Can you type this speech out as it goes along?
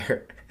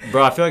better.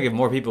 Bro, I feel like if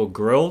more people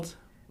grilled,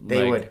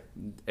 They would.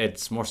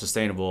 It's more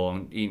sustainable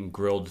on eating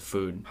grilled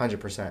food.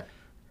 100%.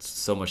 It's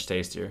so much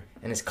tastier.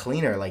 And it's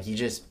cleaner. Like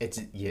it's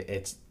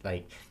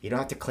like you don't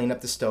have to clean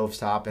up the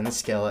stovetop and the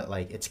skillet.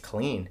 Like it's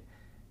clean.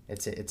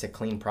 It's a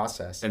clean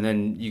process. And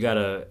then you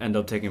gotta end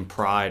up taking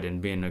pride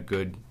in being a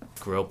good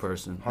grill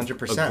person. 100%.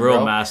 A grill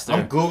bro. master.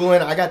 I'm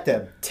Googling. I got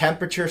the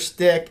temperature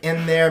stick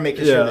in there,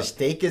 making sure the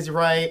steak is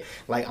right.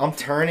 Like I'm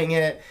turning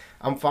it.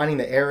 I'm finding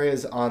the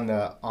areas on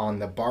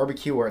the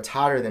barbecue where it's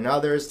hotter than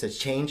others to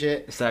change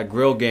it. It's that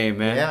grill game,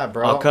 man. Yeah,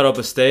 bro. I'll cut up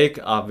a steak.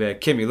 I'll be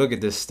like, Kimmy, look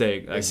at this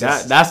steak. Like This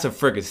is- that's a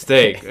freaking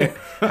steak.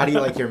 How do you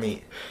like your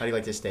meat? How do you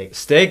like your steak?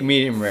 Steak,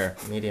 medium rare.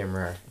 Medium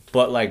rare.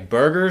 But like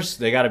burgers,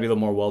 they gotta be a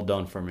little more well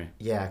done for me.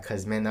 Yeah,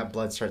 because, man, that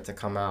blood starts to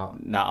come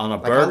out. Now on a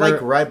Like, burger, I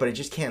like red, but it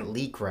just can't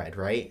leak red,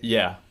 right?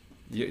 yeah.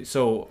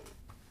 So,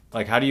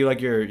 like, how do you like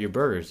your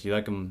burgers? You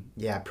like them?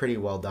 Yeah, pretty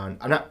well done.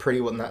 I'm not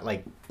pretty well, not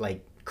like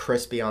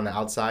crispy on the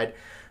outside.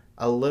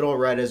 A little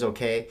red is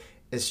okay.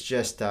 It's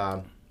just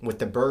with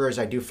the burgers,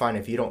 I do find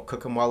if you don't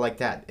cook them well like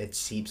that, it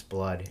seeps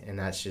blood, and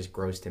that's just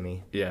gross to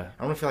me. Yeah.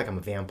 I don't feel like I'm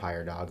a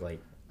vampire dog.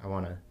 Like I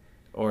want to.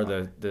 Or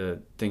the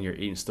thing you're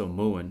eating still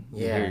mooing.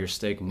 You Yeah. hear your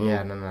steak moo.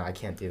 Yeah, no, I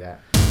can't do that.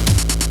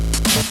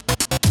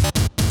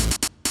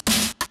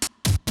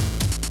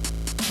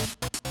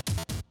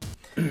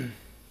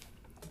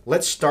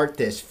 Let's start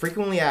this.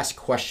 Frequently asked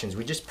questions.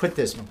 We just put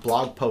this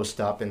blog post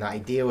up, and the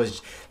idea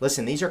was,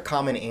 listen, these are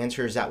common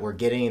answers that we're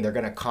getting, and they're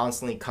going to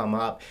constantly come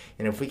up.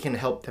 And if we can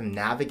help them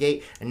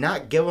navigate and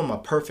not give them a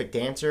perfect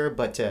answer,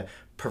 but to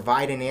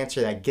provide an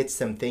answer that gets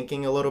them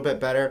thinking a little bit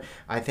better,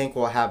 I think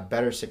we'll have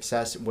better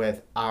success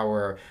with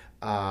our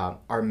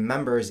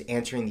members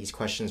answering these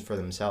questions for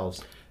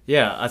themselves.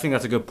 Yeah, I think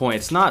that's a good point.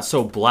 It's not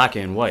so black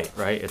and white,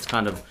 right? It's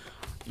kind of,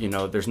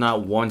 there's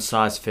not one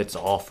size fits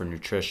all for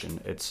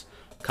nutrition. It's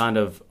kind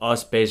of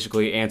us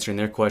basically answering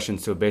their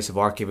questions to a base of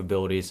our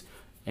capabilities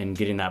and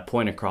getting that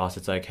point across.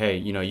 It's like, hey,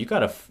 you got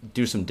to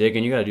do some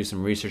digging, you got to do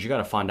some research, you got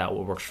to find out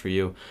what works for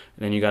you, and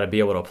then you got to be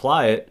able to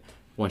apply it.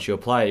 Once you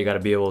apply it, you got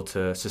to be able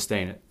to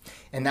sustain it.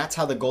 And that's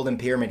how the Golden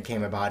Pyramid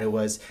came about. It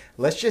was,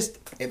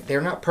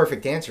 they're not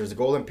perfect answers. The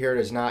Golden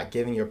Pyramid is not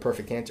giving you a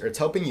perfect answer. It's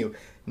helping you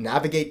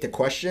navigate the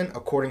question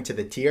according to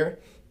the tier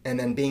and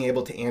then being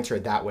able to answer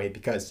it that way.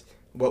 Because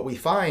what we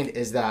find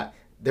is that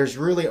there's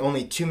really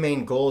only two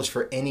main goals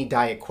for any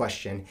diet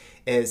question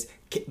is,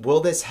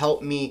 will this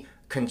help me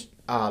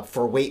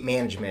for weight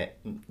management?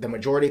 The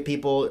majority of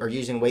people are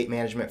using weight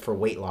management for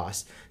weight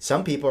loss.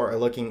 Some people are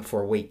looking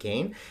for weight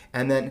gain.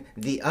 And then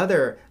the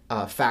other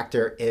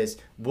factor is,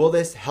 will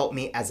this help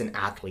me as an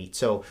athlete?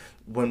 So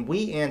when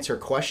we answer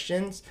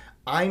questions,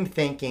 I'm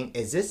thinking,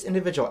 is this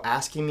individual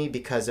asking me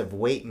because of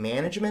weight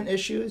management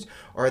issues,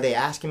 or are they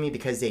asking me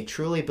because they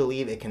truly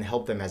believe it can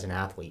help them as an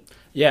athlete?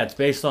 Yeah, it's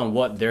based on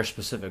what their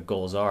specific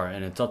goals are,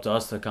 and it's up to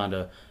us to kind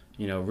of,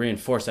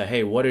 reinforce that,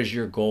 hey, what is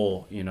your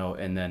goal,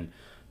 and then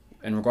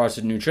in regards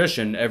to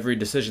nutrition, every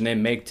decision they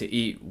make to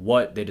eat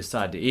what they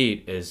decide to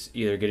eat is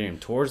either getting them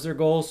towards their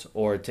goals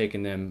or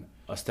taking them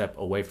a step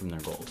away from their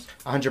goals.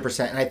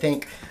 100%. And I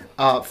think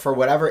for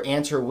whatever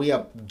answer we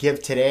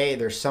give today,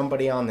 there's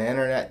somebody on the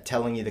internet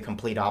telling you the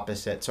complete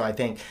opposite. So I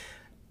think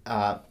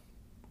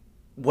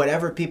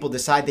whatever people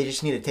decide, they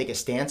just need to take a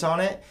stance on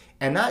it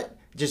and not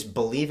just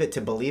believe it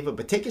to believe it,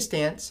 but take a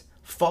stance,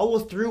 follow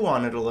through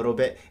on it a little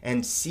bit,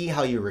 and see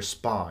how you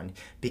respond.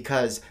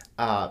 Because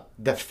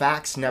the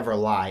facts never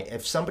lie.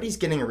 If somebody's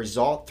getting a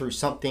result through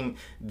something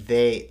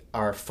they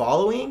are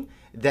following,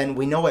 then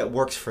we know it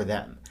works for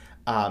them.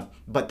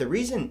 But the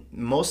reason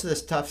most of this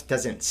stuff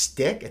doesn't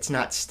stick, it's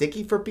not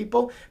sticky for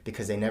people,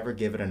 because they never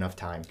give it enough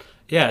time.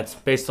 Yeah, it's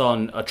based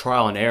on a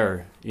trial and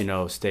error,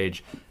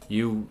 stage.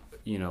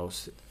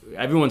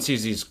 Everyone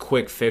sees these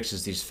quick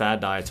fixes, these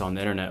fad diets on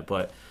the internet,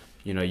 but,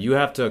 you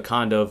have to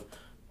kind of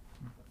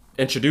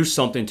introduce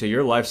something to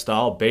your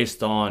lifestyle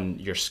based on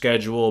your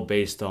schedule,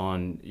 based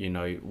on,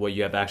 what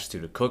you have access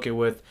to cook it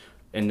with,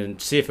 and then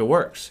see if it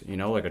works,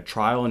 like a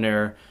trial and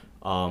error.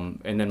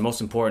 And then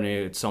most importantly,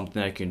 it's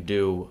something that you can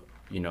do,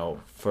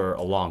 for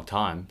a long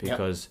time,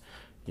 because,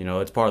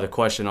 it's part of the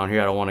question on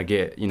here. I don't want to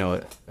get,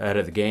 ahead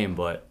of the game,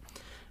 but,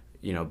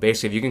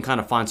 basically if you can kind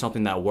of find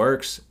something that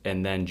works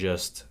and then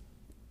just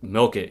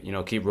milk it,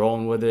 keep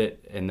rolling with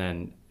it and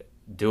then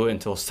do it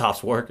until it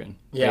stops working,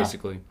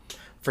 basically.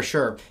 For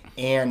sure.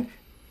 And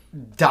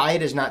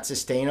diet is not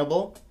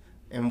sustainable.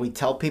 And we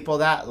tell people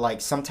that,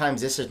 like,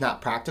 sometimes this is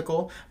not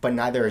practical, but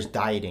neither is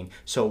dieting.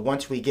 So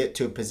once we get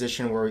to a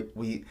position where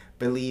we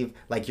believe,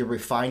 like, you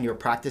refine your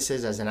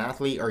practices as an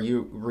athlete, or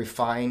you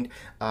refined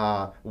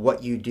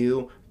what you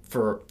do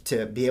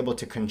to be able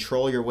to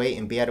control your weight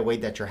and be at a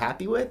weight that you're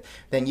happy with,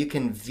 then you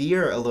can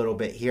veer a little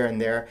bit here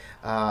and there,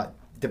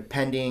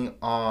 depending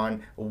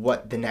on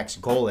what the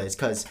next goal is.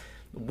 Because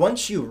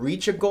once you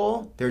reach a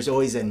goal, there's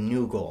always a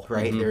new goal,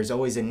 right? Mm-hmm. There's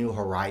always a new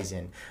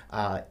horizon.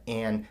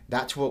 And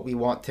that's what we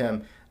want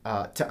them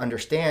to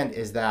understand,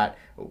 is that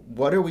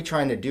what are we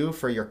trying to do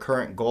for your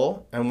current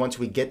goal? And once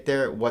we get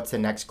there, what's the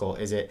next goal?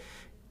 Is it,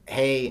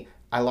 hey,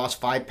 I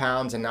lost 5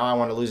 pounds and now I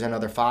want to lose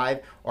another 5,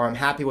 or I'm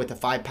happy with the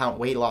 5 pound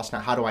weight loss. Now,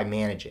 how do I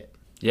manage it?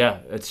 Yeah,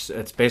 it's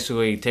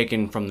basically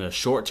taking from the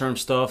short term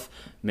stuff,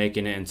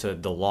 making it into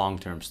the long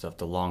term stuff,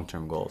 the long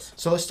term goals.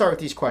 So let's start with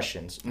these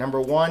questions. Number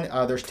one,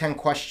 there's 10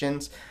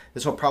 questions.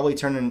 This will probably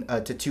turn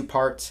into 2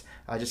 parts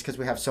just because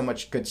we have so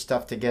much good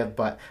stuff to give.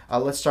 But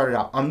let's start it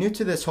out. I'm new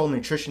to this whole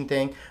nutrition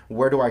thing.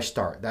 Where do I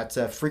start? That's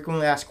a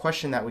frequently asked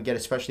question that we get,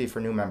 especially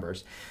for new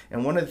members.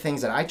 And one of the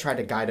things that I try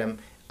to guide them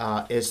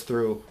is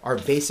through our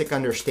basic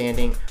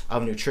understanding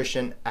of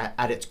nutrition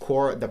at its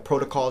core, the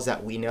protocols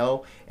that we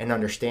know and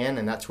understand,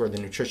 and that's where the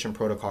nutrition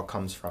protocol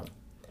comes from.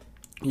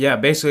 Yeah,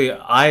 basically,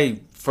 the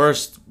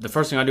first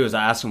thing I do is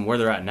I ask them where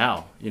they're at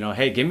now.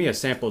 Hey, give me a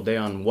sample day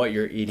on what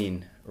you're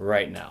eating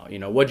right now.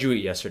 What'd you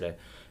eat yesterday?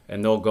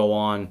 And they'll go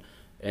on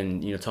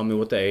and tell me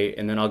what they ate,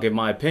 and then I'll give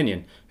my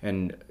opinion.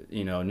 And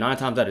 9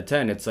 times out of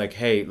 10, it's like,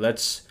 hey,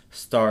 let's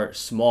start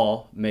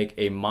small, make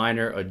a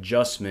minor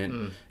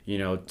adjustment.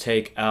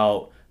 Take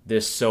out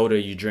this soda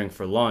you drink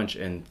for lunch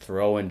and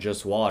throw in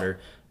just water.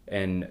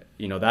 And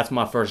that's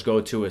my first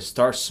go-to is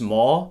start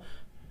small.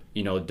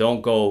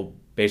 Don't go,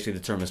 basically the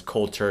term is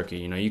cold turkey.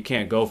 You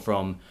can't go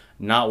from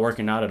not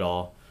working out at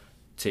all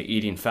to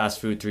eating fast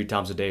food 3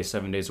 times a day,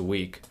 7 days a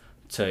week,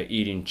 to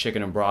eating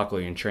chicken and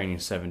broccoli and training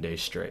 7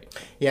 days straight.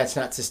 Yeah, it's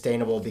not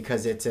sustainable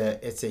because it's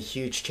a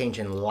huge change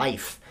in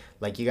life.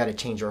 Like, you got to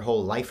change your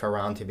whole life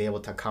around to be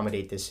able to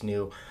accommodate this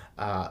new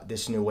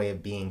way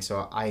of being.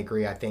 So I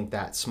agree. I think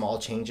that small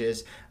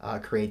changes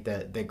create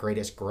the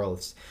greatest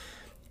growths.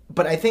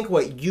 But I think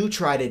what you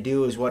try to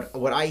do is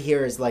what I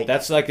hear is like...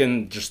 That's like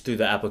in just through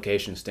the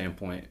application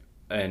standpoint.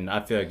 And I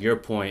feel like your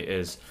point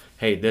is,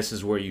 hey, this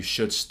is where you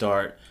should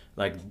start.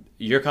 Like,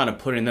 you're kind of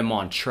putting them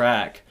on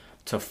track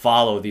to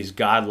follow these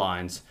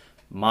guidelines.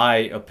 My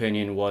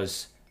opinion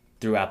was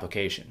through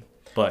application.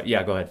 But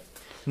yeah, go ahead.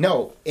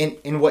 No,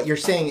 in what you're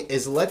saying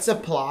is let's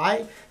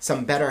apply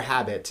some better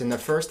habits. And the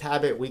first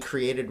habit we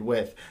created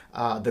with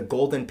the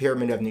golden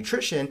pyramid of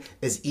nutrition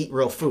is eat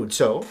real food.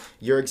 So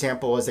your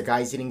example was a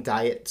guy's eating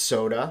diet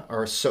soda,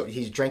 or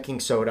he's drinking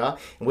soda,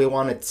 and we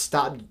want to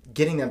stop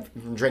getting them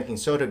from drinking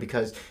soda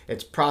because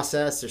it's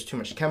processed, there's too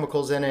much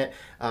chemicals in it.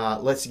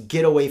 Let's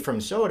get away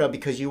from soda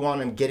because you want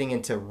them getting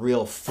into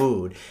real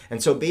food.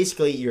 And so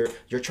basically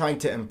you're trying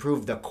to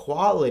improve the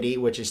quality,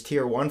 which is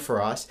tier 1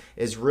 for us,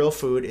 is real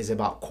food is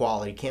about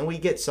quality. Can we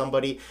get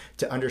somebody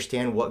to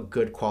understand what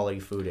good quality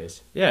food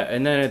is? Yeah,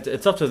 and then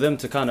it's up to them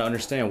to kind of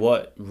understand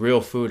what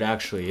real food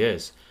actually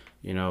is.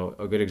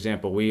 A good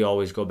example we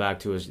always go back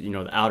to is,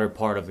 the outer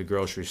part of the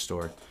grocery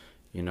store.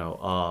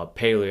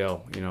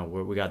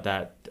 Paleo, we got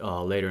that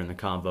later in the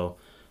convo.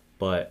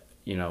 But,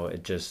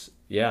 it just,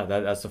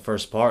 that's the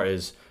first part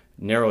is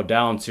narrow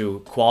down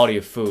to quality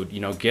of food.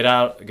 Get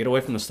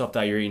away from the stuff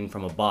that you're eating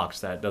from a box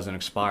that doesn't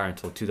expire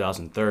until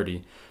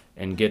 2030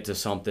 and get to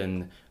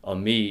something, a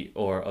meat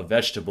or a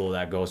vegetable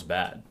that goes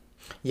bad.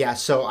 Yeah,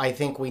 so I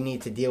think we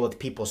need to deal with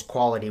people's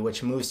quality,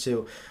 which moves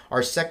to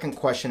our second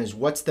question is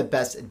what's the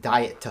best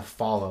diet to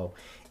follow?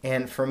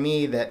 And for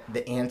me,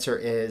 the answer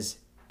is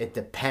it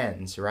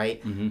depends,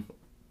 right? Mm-hmm.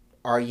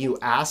 Are you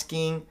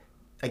asking,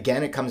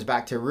 again, it comes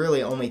back to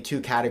really only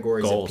 2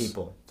 categories goals. Of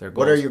people. Goals.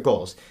 What are your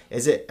goals?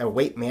 Is it a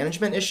weight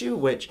management issue,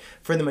 which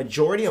for the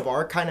majority of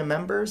our kind of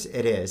members,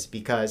 it is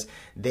because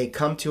they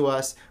come to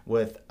us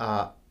with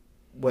a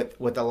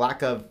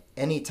lack of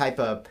any type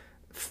of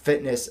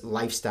fitness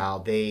lifestyle.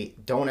 They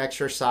don't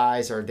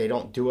exercise or they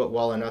don't do it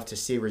well enough to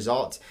see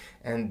results,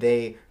 and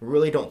they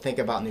really don't think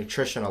about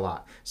nutrition a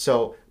lot.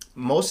 So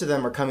most of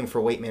them are coming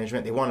for weight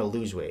management. They want to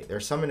lose weight. There are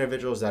some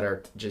individuals that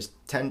are just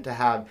tend to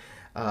have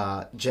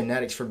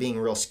genetics for being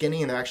real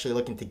skinny, and they're actually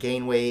looking to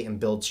gain weight and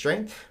build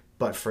strength.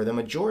 But for the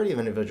majority of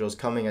individuals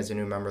coming as a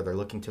new member, they're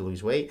looking to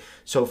lose weight.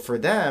 So for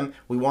them,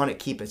 we want to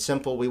keep it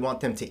simple. We want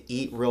them to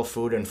eat real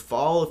food and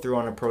follow through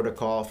on a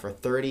protocol for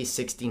 30,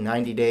 60,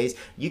 90 days.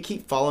 You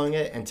keep following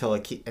it until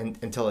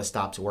it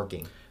stops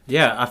working.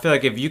 Yeah, I feel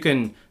like if you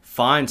can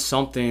find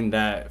something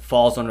that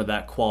falls under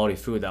that quality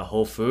food, that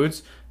whole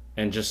foods,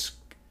 and just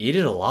eat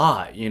it a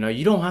lot. You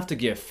don't have to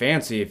get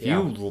fancy. If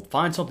you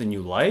find something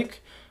you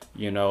like,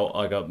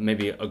 like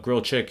maybe a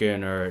grilled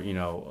chicken or,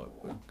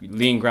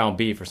 lean ground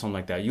beef or something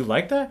like that. You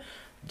like that?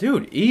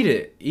 Dude, eat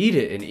it. Eat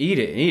it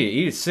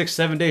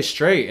 6-7 days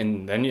straight.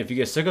 And then if you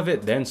get sick of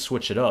it, then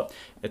switch it up.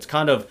 It's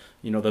kind of,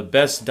 the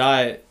best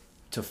diet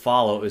to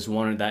follow is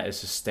one that is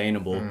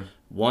sustainable,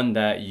 one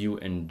that you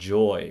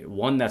enjoy,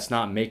 one that's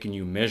not making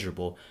you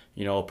miserable.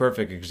 A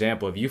perfect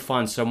example, if you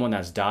find someone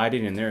that's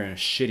dieting and they're in a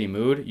shitty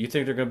mood, you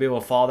think they're going to be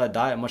able to follow that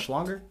diet much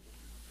longer?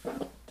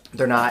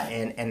 They're not,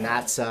 and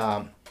that's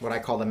what I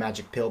call the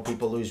magic pill.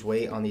 People lose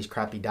weight on these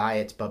crappy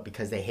diets, but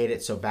because they hate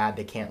it so bad,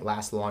 they can't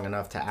last long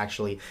enough to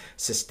actually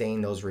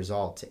sustain those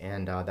results,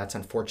 and that's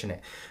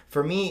unfortunate.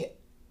 For me,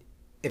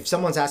 if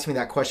someone's asking me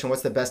that question,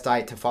 what's the best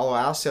diet to follow?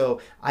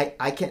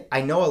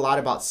 I know a lot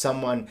about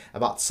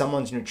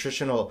someone's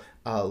nutritional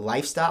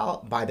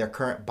lifestyle by their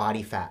current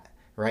body fat.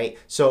 right?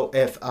 So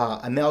if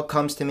a male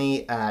comes to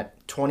me at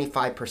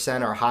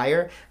 25% or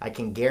higher, I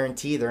can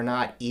guarantee they're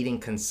not eating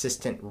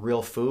consistent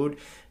real food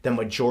the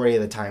majority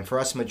of the time. For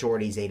us,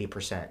 majority is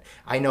 80%.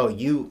 I know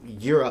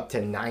you're up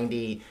to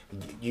 90.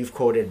 You've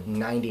quoted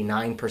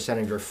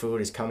 99% of your food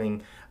is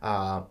coming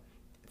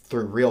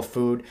through real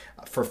food.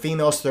 For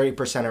females,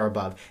 30% or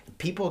above.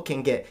 People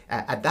can get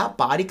at that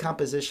body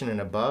composition and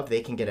above,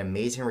 they can get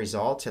amazing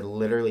results at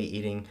literally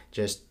eating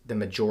just the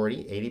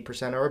majority,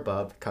 80% or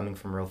above, coming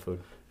from real food.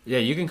 Yeah,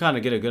 you can kind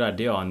of get a good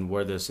idea on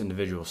where this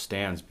individual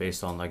stands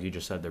based on, like you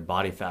just said, their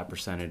body fat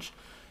percentage.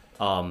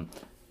 And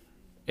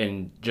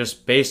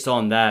just based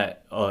on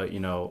that,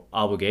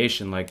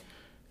 obligation, like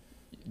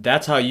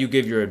that's how you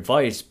give your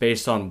advice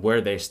based on where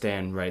they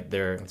stand right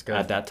there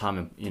at that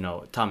time,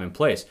 time and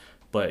place.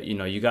 But,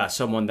 you got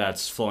someone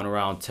that's floating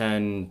around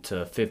 10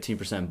 to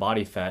 15%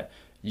 body fat.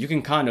 You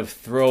can kind of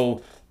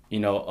throw,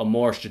 a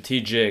more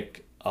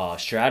strategic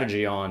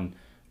strategy on,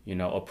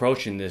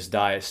 approaching this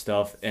diet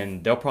stuff,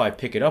 and they'll probably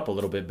pick it up a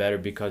little bit better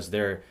because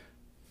they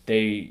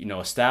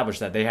establish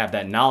that they have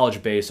that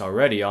knowledge base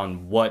already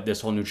on what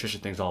this whole nutrition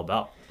thing's all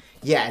about.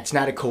 Yeah, it's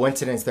not a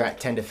coincidence they're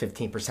at 10 to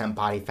 15%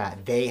 body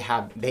fat.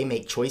 They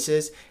make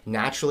choices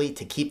naturally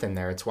to keep them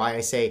there. It's why I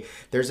say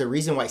there's a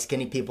reason why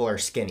skinny people are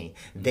skinny.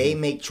 They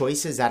make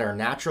choices that are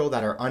natural,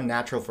 that are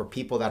unnatural for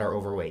people that are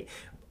overweight.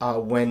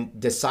 When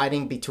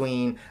deciding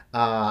between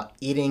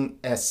eating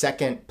a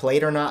second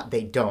plate or not,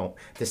 they don't.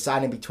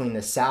 Deciding between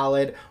the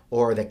salad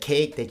or the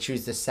cake, they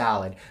choose the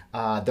salad.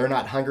 They're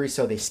not hungry,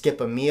 so they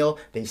skip a meal.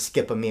 They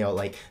skip a meal.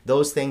 Like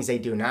those things they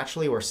do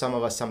naturally, where some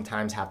of us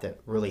sometimes have to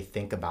really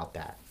think about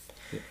that.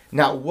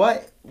 Now,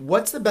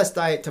 what's the best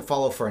diet to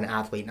follow for an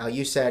athlete? Now,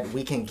 you said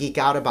we can geek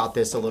out about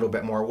this a little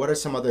bit more. What are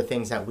some other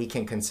things that we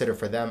can consider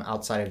for them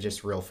outside of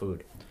just real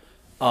food?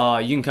 You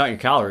can count your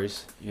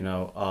calories.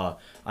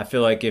 I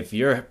feel like if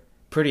you're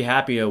pretty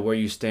happy at where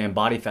you stand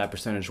body fat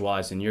percentage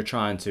wise and you're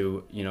trying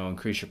to,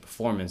 increase your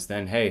performance,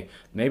 then hey,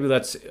 maybe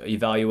let's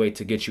evaluate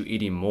to get you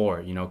eating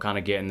more, kind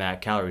of getting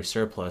that calorie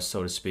surplus,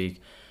 so to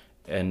speak.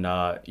 And,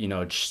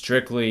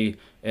 strictly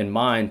in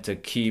mind to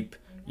keep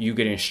you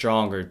getting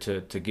stronger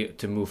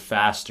to move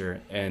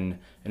faster, and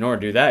in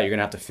order to do that, you're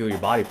gonna have to fuel your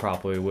body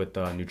properly with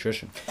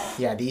nutrition.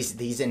 Yeah,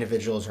 these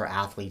individuals are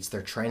athletes.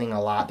 They're training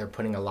a lot. They're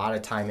putting a lot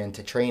of time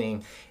into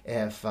training.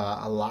 If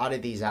a lot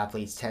of these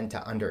athletes tend to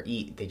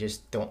undereat, they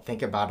just don't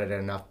think about it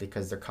enough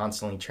because they're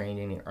constantly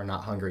training and are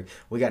not hungry.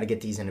 We got to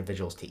get these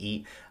individuals to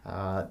eat.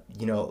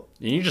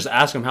 You just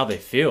ask them how they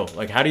feel.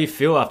 Like, how do you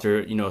feel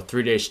after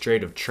 3 days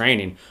straight of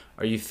training?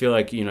 Or you feel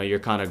like you're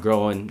kind of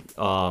growing,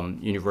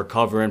 you're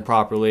recovering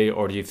properly,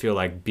 or do you feel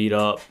like beat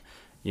up,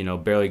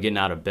 barely getting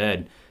out of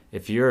bed?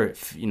 If you're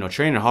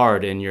training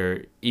hard and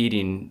you're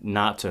eating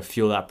not to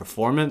fuel that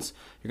performance,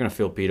 you're gonna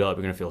feel beat up.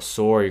 You're gonna feel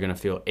sore. You're gonna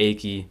feel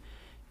achy,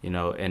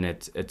 and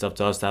it's up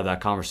to us to have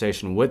that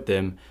conversation with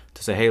them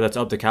to say, hey, let's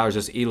up the calories,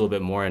 just eat a little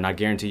bit more, and I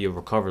guarantee you'll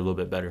recover a little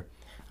bit better.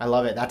 I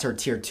love it. That's our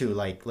tier 2.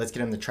 Like, let's get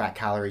them to track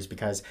calories,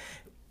 because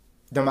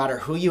no matter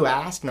who you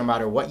ask, no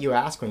matter what you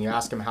ask, when you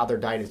ask them how their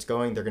diet is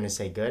going, they're going to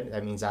say good.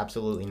 That means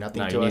absolutely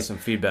nothing to us. Need some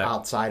feedback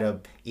outside of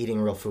eating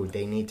real food.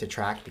 They need to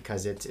track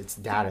because it's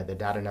data. The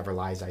data never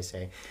lies, I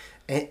say.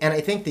 And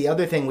I think the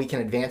other thing, we can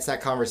advance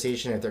that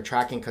conversation if they're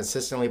tracking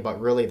consistently, but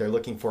really they're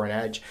looking for an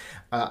edge.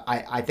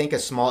 I think a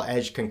small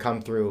edge can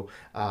come through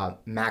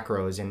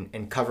macros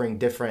and covering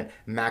different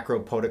macro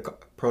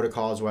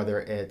protocols,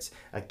 whether it's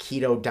a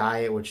keto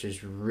diet, which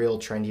is real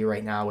trendy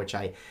right now, which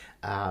I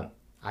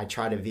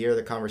try to veer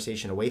the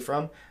conversation away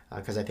from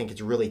because I think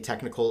it's really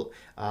technical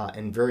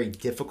and very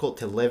difficult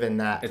to live in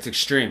that. It's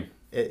extreme.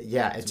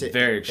 It's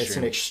very extreme. It's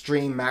an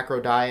extreme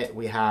macro diet.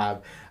 We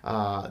have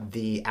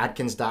the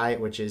Atkins diet,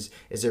 which is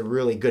a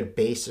really good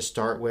base to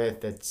start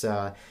with.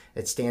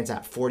 It stands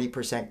at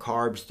 40%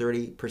 carbs,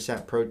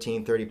 30%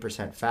 protein,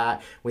 30%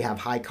 fat. We have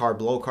high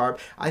carb, low carb.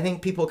 I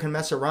think people can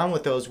mess around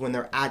with those when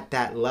they're at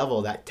that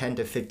level, that 10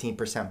 to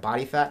 15%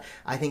 body fat.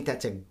 I think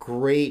that's a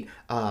great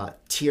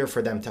tier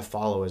for them to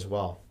follow as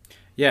well.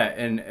 Yeah,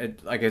 and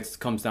it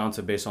comes down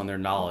to based on their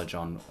knowledge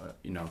on,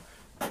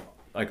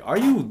 like, are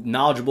you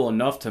knowledgeable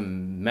enough to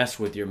mess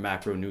with your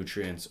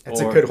macronutrients?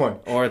 That's a good one.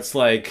 Or it's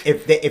like,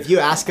 if you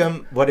ask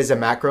them what is a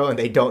macro and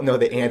they don't know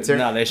the answer,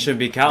 no, they shouldn't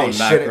be counting macros.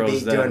 They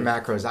shouldn't be doing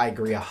macros. I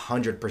agree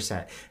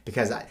 100%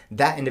 because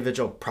that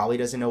individual probably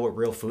doesn't know what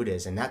real food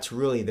is, and that's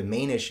really the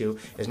main issue.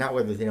 Is not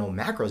whether they know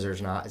macros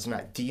or not. It's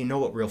not. Do you know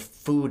what real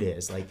food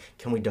is? Like,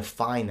 can we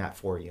define that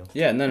for you?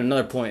 Yeah, and then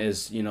another point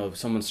is, if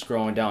someone's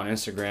scrolling down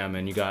Instagram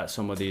and you got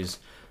some of these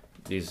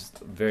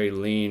very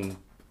lean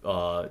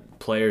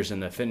players in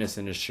the fitness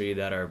industry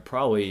that are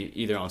probably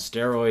either on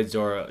steroids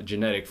or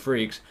genetic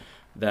freaks,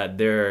 that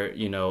they're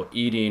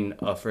eating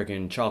a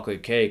freaking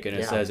chocolate cake and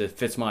it says it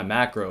fits my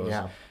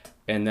macros,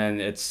 and then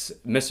it's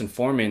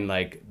misinforming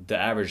like the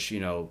average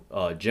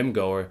gym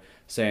goer,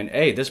 saying,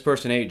 hey, this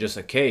person ate just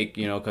a cake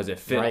because it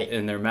fit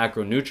in their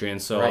macronutrients,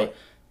 so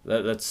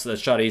let's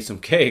try to eat some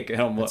cake.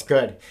 And It's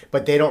good,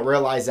 but they don't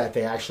realize that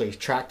they actually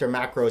track their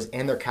macros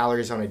and their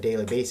calories on a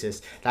daily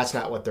basis. That's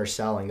not what they're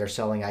selling. They're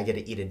selling, I get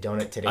to eat a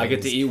donut today. I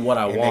get to eat what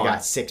I and want. They got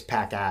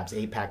 6-pack abs,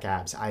 8-pack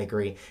abs. I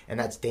agree, and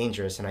that's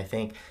dangerous. And I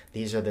think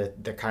these are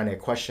the kind of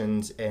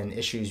questions and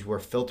issues we're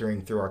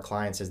filtering through our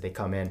clients as they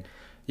come in.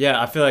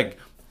 Yeah, I feel like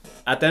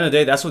at the end of the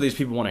day, that's what these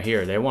people want to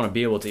hear. They want to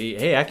be able to eat,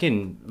 hey, I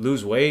can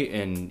lose weight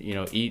and,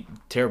 eat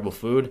terrible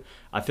food.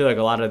 I feel like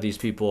a lot of these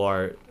people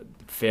are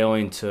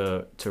failing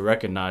to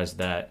recognize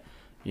that,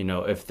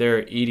 if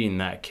they're eating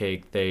that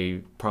cake,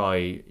 they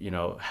probably,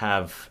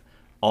 have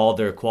all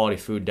their quality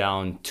food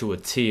down to a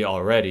T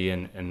already,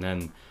 and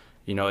then,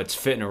 it's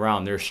fitting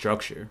around their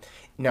structure.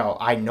 No,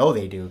 I know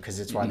they do because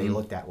it's why they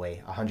look that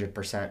way,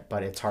 100%.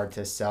 But it's hard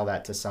to sell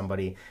that to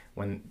somebody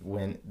when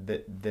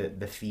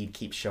the feed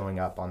keeps showing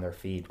up on their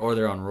feed. Or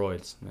they're on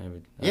roids,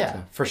 maybe.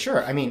 Yeah, for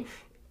sure. I mean,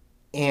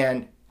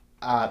 and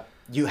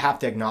you have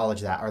to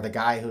acknowledge that. Or the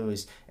guy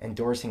who's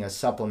endorsing a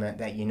supplement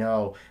that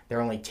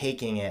they're only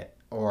taking it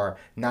or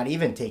not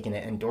even taking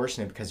it,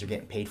 endorsing it because they're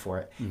getting paid for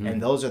it. Mm-hmm.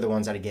 And those are the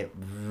ones that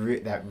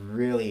that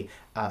really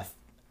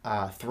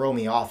throw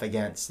me off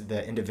against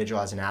the individual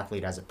as an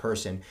athlete, as a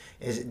person.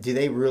 Do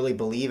they really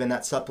believe in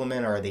that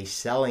supplement, or are they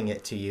selling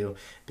it to you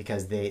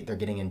because they're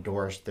getting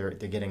endorsed, they're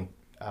getting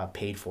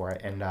paid for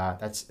it? And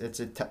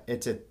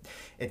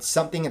it's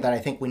something that I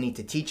think we need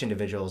to teach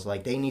individuals.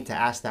 Like, they need to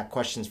ask that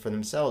questions for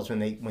themselves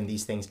when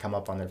these things come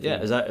up on their feed.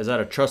 Yeah, is that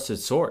a trusted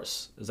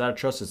source? Because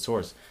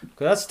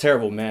that's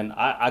terrible, man.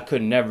 I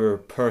could never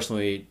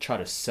personally try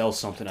to sell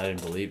something I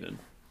didn't believe in.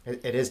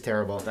 It is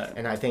terrible,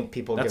 and I think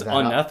people give that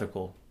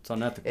unethical. up. It's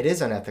unethical. It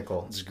is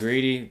unethical. It's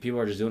greedy. People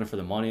are just doing it for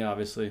the money,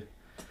 obviously.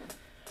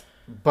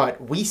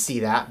 But we see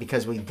that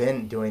because we've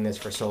been doing this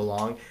for so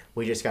long.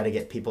 We just got to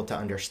get people to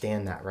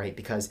understand that, right?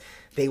 Because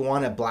they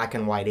want a black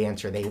and white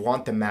answer. They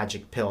want the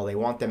magic pill. They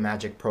want the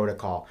magic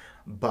protocol.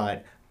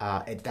 But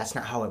that's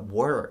not how it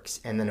works.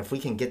 And then if we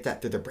can get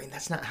that through their brain,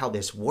 that's not how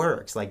this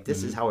works. Like,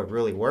 this is how it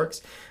really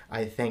works.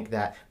 I think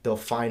that they'll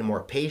find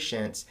more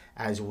patience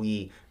as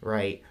we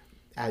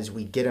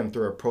get them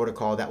through a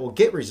protocol that will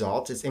get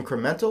results. It's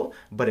incremental,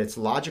 but it's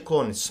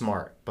logical and it's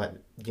smart. But,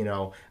 you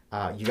got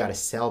to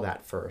sell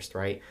that first,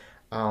 right?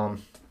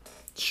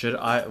 Should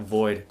I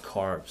avoid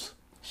carbs?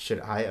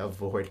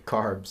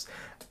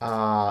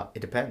 It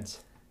depends.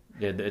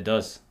 It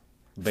does,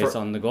 based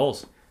on the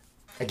goals.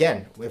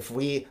 Again,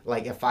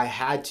 if I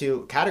had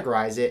to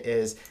categorize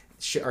it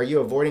are you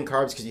avoiding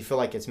carbs because you feel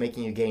like it's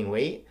making you gain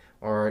weight?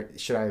 Or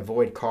should I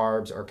avoid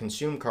carbs or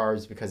consume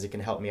carbs because it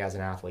can help me as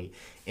an athlete?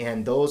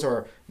 And those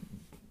are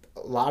a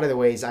lot of the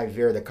ways I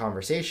veer the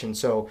conversation.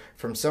 So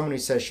from someone who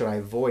says, should I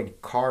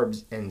avoid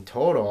carbs in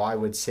total? I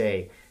would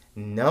say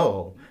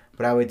no.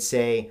 But I would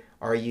say,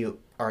 are you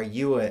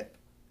a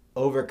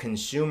over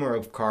consumer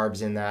of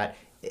carbs in that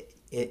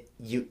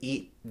you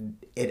eat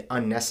it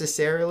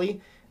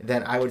unnecessarily?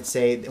 Then I would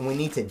say we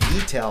need to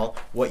detail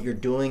what you're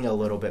doing a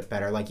little bit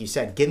better. Like you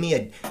said, give me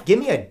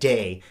a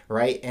day,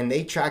 right? And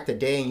they track the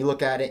day, and you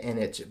look at it, and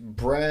it's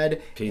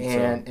bread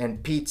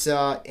and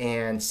pizza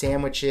and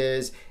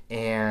sandwiches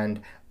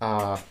and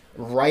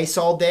rice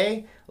all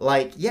day.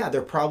 Like, yeah,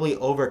 they're probably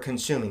over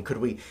consuming. Could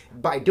we,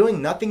 by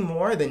doing nothing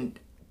more than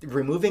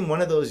removing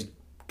one of those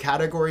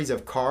categories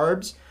of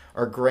carbs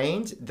or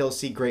grains, they'll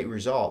see great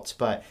results.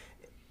 But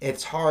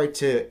it's hard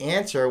to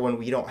answer when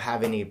we don't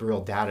have any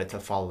real data to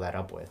follow that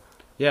up with.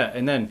 Yeah,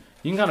 and then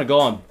you can kind of go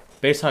on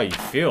based how you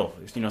feel.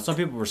 Some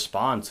people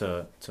respond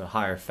to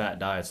higher fat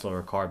diets,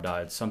 lower carb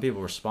diets. Some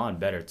people respond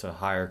better to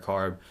higher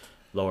carb,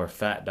 lower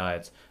fat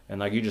diets.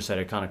 And like you just said,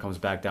 it kind of comes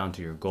back down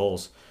to your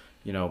goals.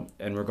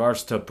 In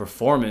regards to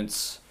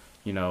performance,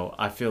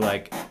 I feel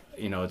like,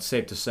 it's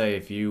safe to say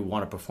if you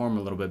want to perform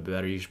a little bit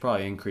better, you should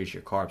probably increase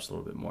your carbs a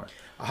little bit more.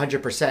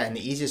 100%. And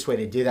the easiest way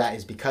to do that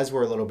is because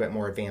we're a little bit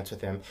more advanced with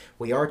them.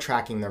 We are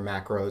tracking their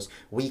macros.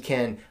 We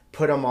can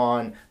put them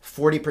on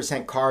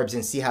 40% carbs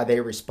and see how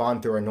they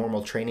respond through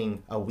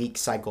a week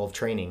cycle of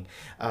training.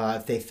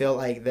 If they feel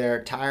like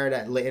they're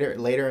tired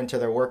later into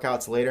their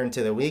workouts, later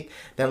into the week,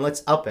 then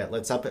let's up it.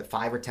 Let's up it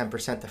 5 or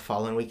 10% the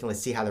following week, and let's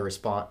see how they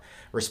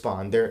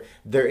respond. There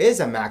is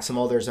a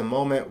maximal. There's a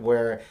moment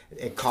where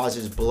it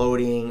causes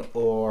bloating,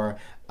 or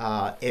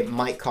it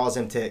might cause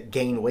them to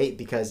gain weight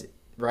because,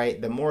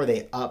 right, the more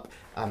they up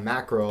a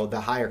macro,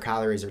 the higher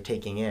calories are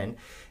taking in.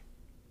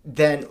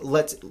 Then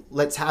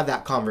let's have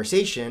that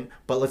conversation,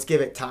 but let's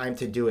give it time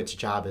to do its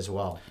job as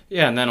well.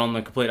 Yeah, and then on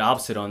the complete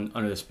opposite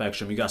under the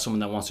spectrum, you got someone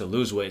that wants to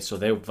lose weight, so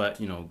they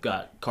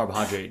got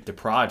carbohydrate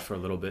deprived for a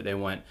little bit. They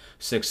went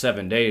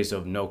 6-7 days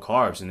of no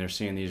carbs, and they're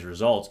seeing these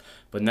results.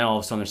 But now all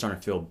of a sudden they're starting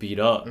to feel beat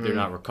up. They're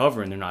not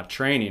recovering. They're not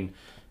training.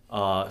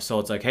 So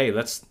it's like, hey,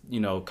 let's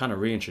kind of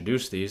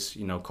reintroduce these.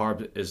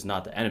 Carb is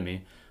not the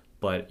enemy,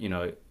 but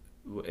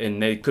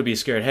and they could be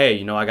scared.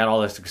 Hey, I got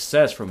all this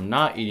success from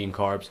not eating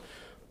carbs.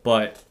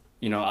 But,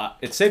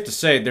 it's safe to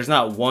say there's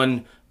not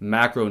one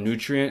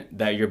macronutrient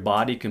that your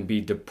body can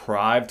be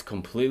deprived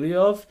completely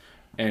of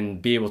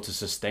and be able to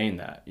sustain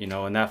that,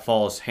 and that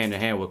falls hand in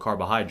hand with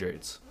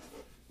carbohydrates.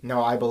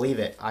 No, I believe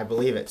it. I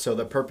believe it. So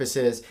the purpose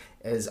is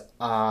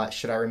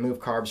should I remove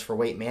carbs for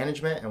weight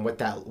management, and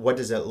what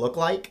does it look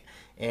like?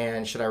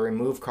 And should I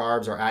remove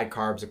carbs or add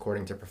carbs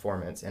according to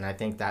performance? And I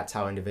think that's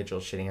how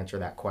individuals should answer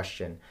that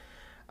question.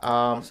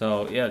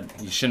 So yeah,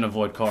 you shouldn't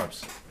avoid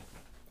carbs.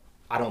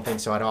 I don't think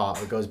so at all.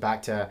 It goes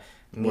back to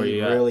Where me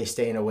you at? really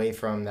staying away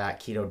from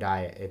that keto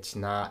diet. It's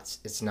not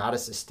a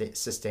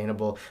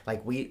sustainable,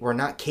 like we're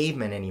not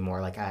cavemen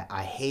anymore. Like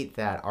I hate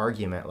that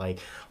argument. Like,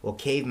 well,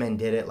 cavemen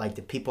did it, like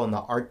the people in the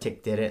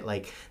Arctic did it.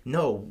 Like,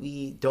 no,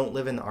 we don't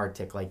live in the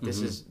Arctic. Like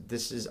this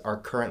is our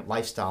current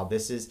lifestyle.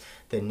 This is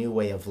the new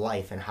way of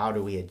life, and how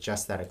do we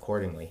adjust that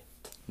accordingly?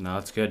 No,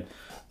 that's good.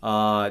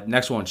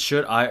 Next one.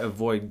 Should I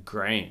avoid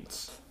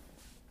grains?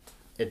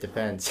 It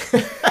depends.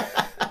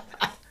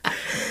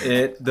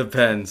 It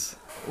depends.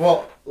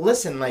 Well,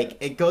 listen, like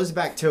it goes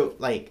back to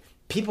like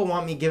people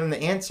want me to give them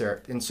the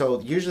answer, and so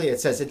usually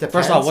it says it depends.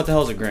 First off, what the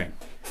hell is a grain?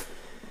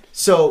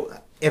 So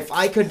if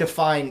I could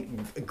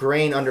define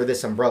grain under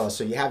this umbrella,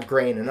 so you have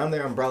grain, and under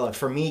the umbrella,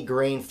 for me,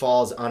 grain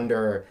falls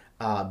under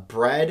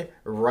bread,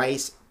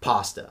 rice,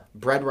 pasta.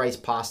 Bread, rice,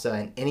 pasta,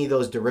 and any of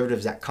those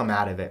derivatives that come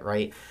out of it,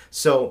 right?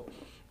 So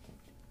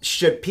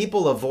should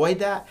people avoid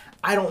that?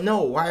 I don't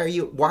know. Why are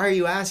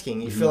you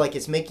asking? You feel like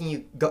it's making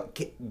you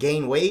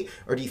gain weight,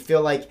 or do you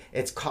feel like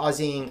it's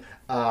causing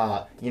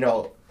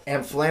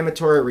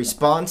inflammatory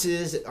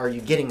responses? Are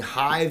you getting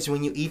hives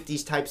when you eat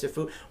these types of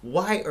food?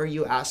 Why are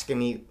you asking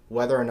me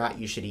whether or not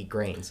you should eat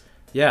grains?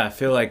 Yeah, I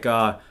feel like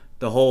the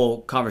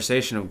whole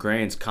conversation of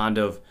grains kind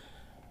of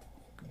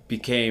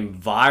became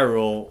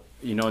viral,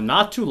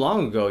 not too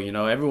long ago.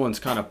 Everyone's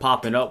kind of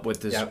popping up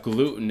with this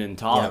gluten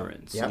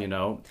intolerance,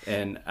 Yep.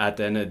 And at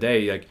the end of the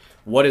day, like,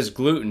 what is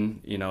gluten?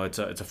 It's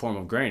a form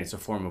of grain. It's a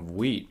form of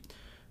wheat.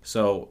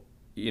 So,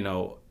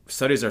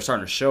 studies are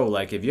starting to show,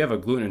 like, if you have a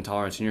gluten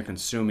intolerance and you're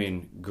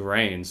consuming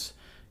grains,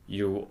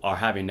 you are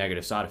having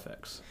negative side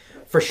effects.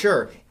 For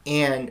sure.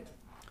 And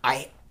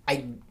I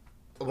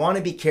want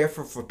to be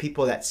careful for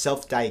people that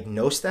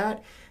self-diagnose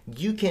that.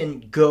 You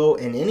can go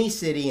in any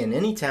city, in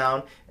any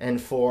town,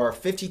 and for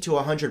 $50 to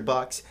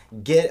 $100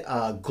 get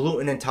a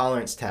gluten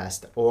intolerance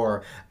test,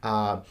 or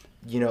a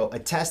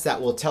test that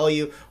will tell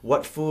you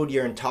what food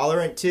you're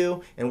intolerant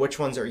to and which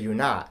ones are you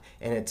not.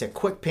 And it's a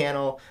quick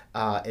panel.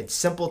 It's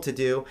simple to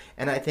do.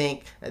 And I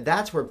think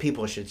that's where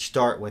people should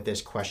start with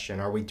this question.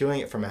 Are we doing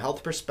it from a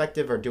health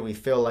perspective, or do we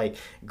feel like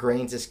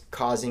grains is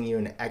causing you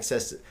an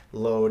excess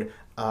load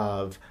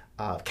of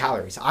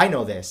calories? I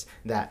know this,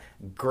 that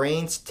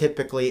grains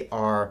typically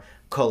are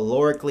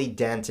calorically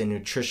dense and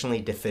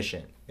nutritionally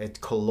deficient. It's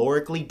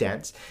calorically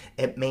dense.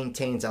 It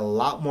maintains a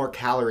lot more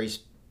calories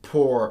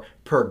per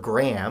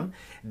gram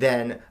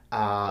than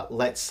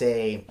let's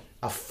say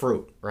a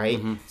fruit,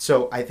 right?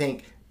 So I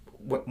think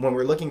when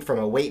we're looking from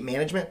a weight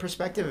management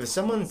perspective, if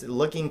someone's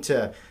looking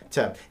to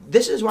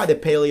this is why the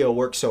paleo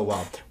works so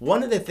well.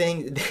 One of the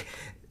things,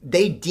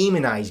 they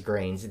demonize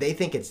grains. They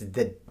think it's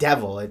the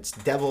devil. It's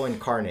devil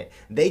incarnate.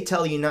 They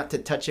tell you not to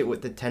touch it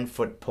with the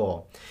 10-foot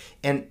pole.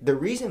 And the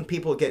reason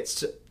people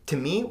get, to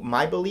me,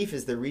 my belief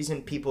is the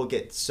reason people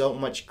get so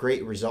much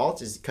great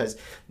results is because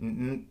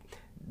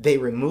they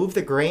remove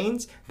the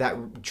grains.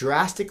 That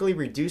drastically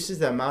reduces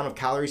the amount of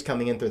calories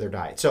coming in through their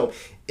diet. So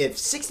if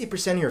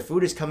 60% of your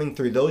food is coming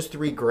through those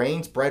three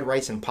grains, bread,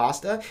 rice, and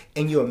pasta,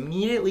 and you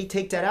immediately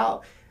take that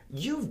out,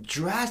 you've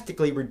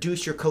drastically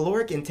reduced your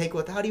caloric intake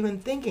without even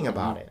thinking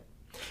about it.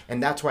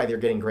 And that's why they're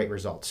getting great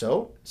results.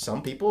 So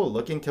some people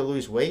looking to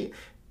lose weight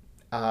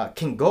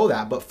can go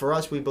that. But for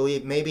us, we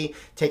believe maybe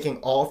taking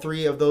all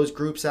three of those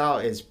groups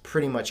out is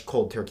pretty much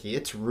cold turkey.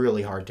 It's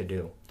really hard to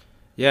do.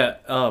 Yeah,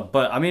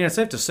 but I mean, it's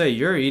safe to say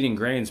you're eating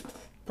grains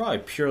probably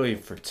purely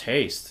for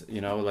taste.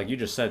 Like you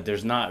just said,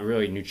 there's not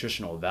really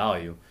nutritional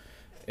value.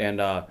 And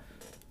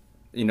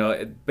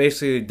it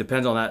basically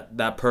depends on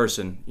that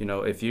person.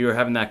 If you're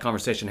having that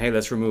conversation, hey,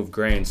 let's remove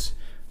grains,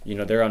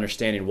 they're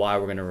understanding why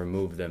we're going to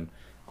remove them.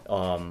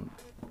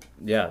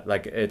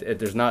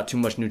 There's not too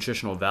much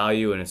nutritional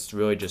value, and it's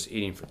really just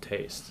eating for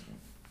taste.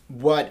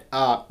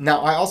 Now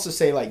I also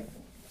say, like,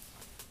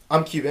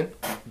 I'm Cuban.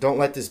 Don't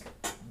let this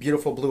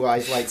beautiful blue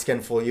eyes, light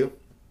skin fool you.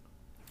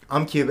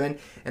 I'm Cuban,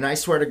 and I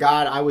swear to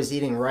God, I was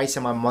eating rice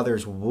in my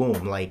mother's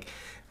womb. Like,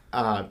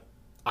 I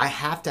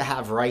have to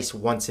have rice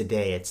once a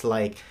day. It's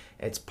like,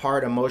 it's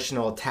part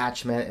emotional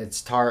attachment.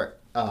 It's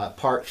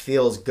part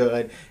feels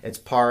good. It's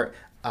part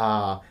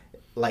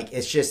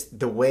it's just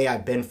the way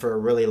I've been for a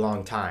really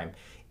long time.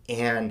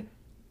 And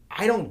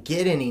I don't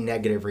get any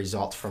negative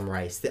results from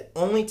rice. The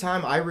only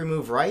time I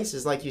remove rice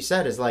is, like you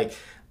said, is like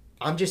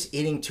I'm just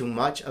eating too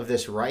much of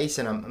this rice,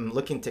 and I'm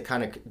looking to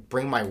kind of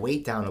bring my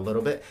weight down a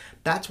little bit.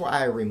 That's why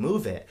I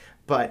remove it.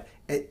 But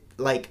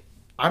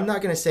I'm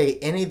not going to say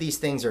any of these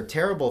things are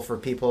terrible for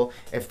people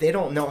if they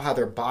don't know how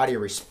their body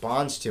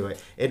responds to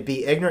it. It'd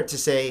be ignorant to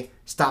say,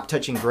 stop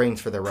touching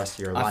grains for the rest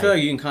of your life. I feel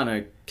like you can kind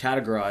of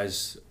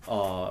categorize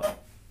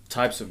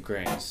types of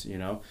grains,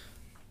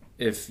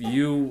 If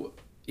you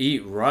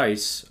eat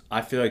rice, I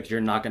feel like you're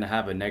not going to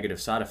have a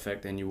negative side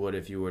effect than you would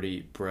if you were to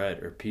eat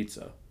bread or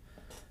pizza.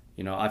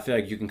 I feel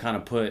like you can kind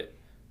of put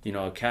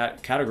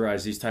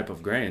categorize these type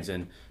of grains.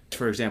 And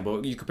for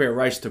example, you compare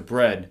rice to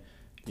bread,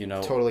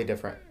 Totally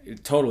different.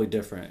 totally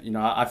different.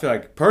 I feel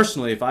like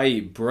personally, if I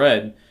eat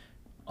bread,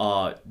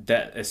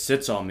 that it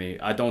sits on me,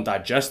 I don't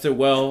digest it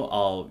well.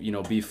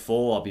 I'll be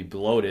full. I'll be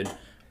bloated.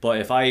 But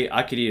if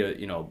I could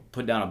eat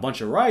put down a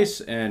bunch of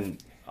rice, and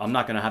I'm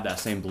not gonna have that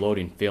same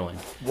bloating feeling.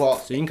 Well,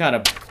 So you can kind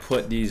of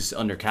put these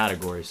under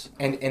categories.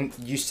 and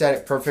you said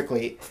it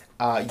perfectly.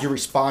 You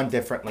respond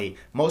differently.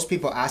 Most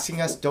people asking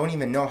us don't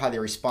even know how they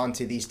respond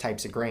to these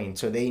types of grains.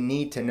 So they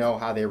need to know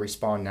how they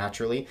respond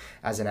naturally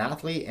as an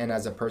athlete and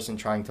as a person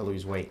trying to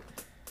lose weight.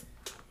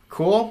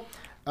 Cool.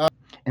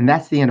 And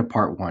that's the end of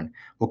part one.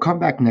 We'll come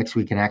back next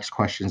week and ask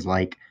questions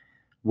like,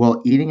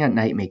 will eating at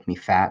night make me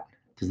fat?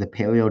 Does the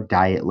paleo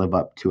diet live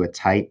up to its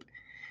hype?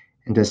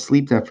 And does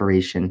sleep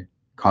deprivation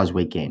cause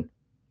weight gain?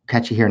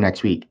 Catch you here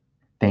next week.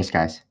 Thanks,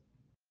 guys.